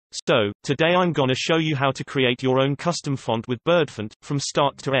So, today I'm gonna show you how to create your own custom font with Birdfont, from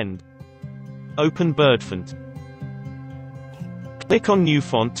start to end. Open Birdfont. Click on New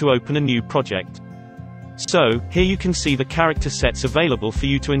Font to open a new project. So, here you can see the character sets available for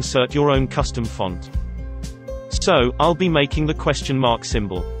you to insert your own custom font. So, I'll be making the question mark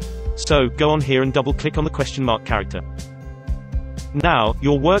symbol. So, go on here and double-click on the question mark character. Now,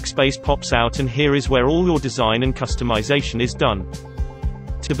 your workspace pops out and here is where all your design and customization is done.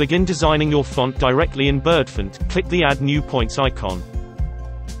 To begin designing your font directly in Birdfont, click the Add New Points icon.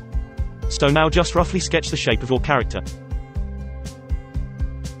 So now just roughly sketch the shape of your character.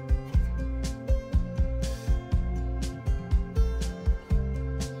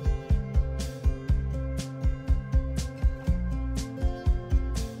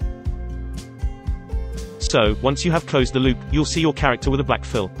 So, once you have closed the loop, you'll see your character with a black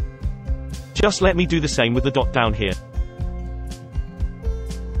fill. Just let me do the same with the dot down here.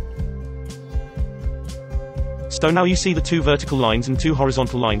 So now you see the two vertical lines and two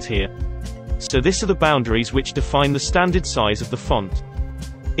horizontal lines here. So these are the boundaries which define the standard size of the font.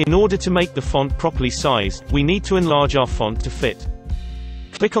 In order to make the font properly sized, we need to enlarge our font to fit.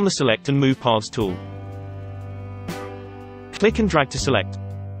 Click on the Select and Move Paths tool. Click and drag to select.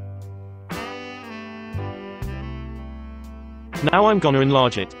 Now I'm gonna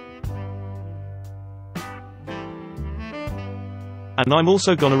enlarge it. And I'm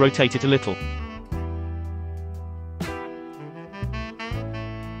also gonna rotate it a little.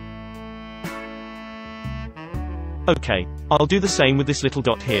 Okay, I'll do the same with this little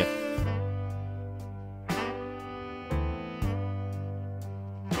dot here.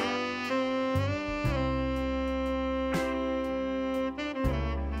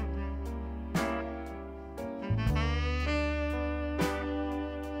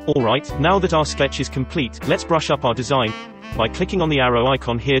 Alright, now that our sketch is complete, let's brush up our design by clicking on the arrow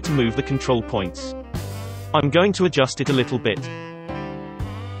icon here to move the control points. I'm going to adjust it a little bit.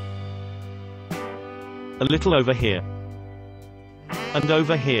 A little over here. And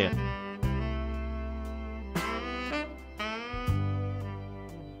over here.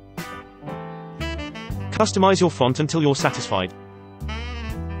 Customize your font until you're satisfied.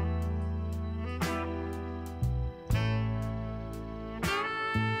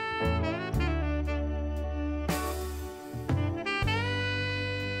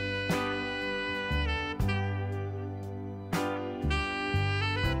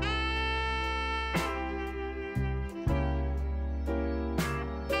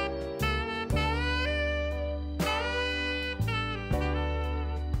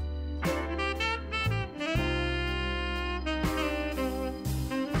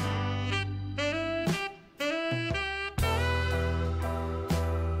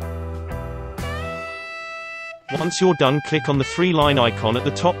 Once you're done, click on the three-line icon at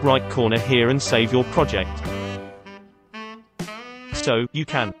the top right corner here and save your project. So, you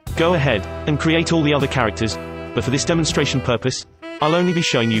can go ahead and create all the other characters, but for this demonstration purpose, I'll only be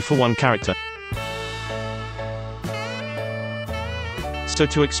showing you for one character. So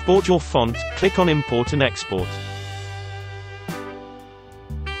to export your font, click on Import and Export.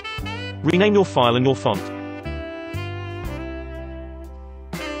 Rename your file and your font.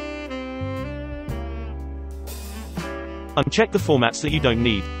 Uncheck the formats that you don't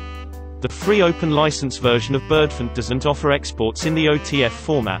need. The free open license version of Birdfont doesn't offer exports in the OTF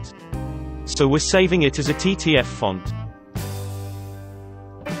format. So we're saving it as a TTF font.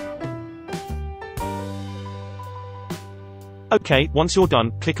 Okay, once you're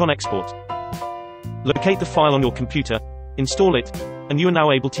done, click on Export. Locate the file on your computer, install it, and you are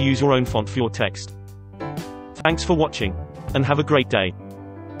now able to use your own font for your text. Thanks for watching, and have a great day.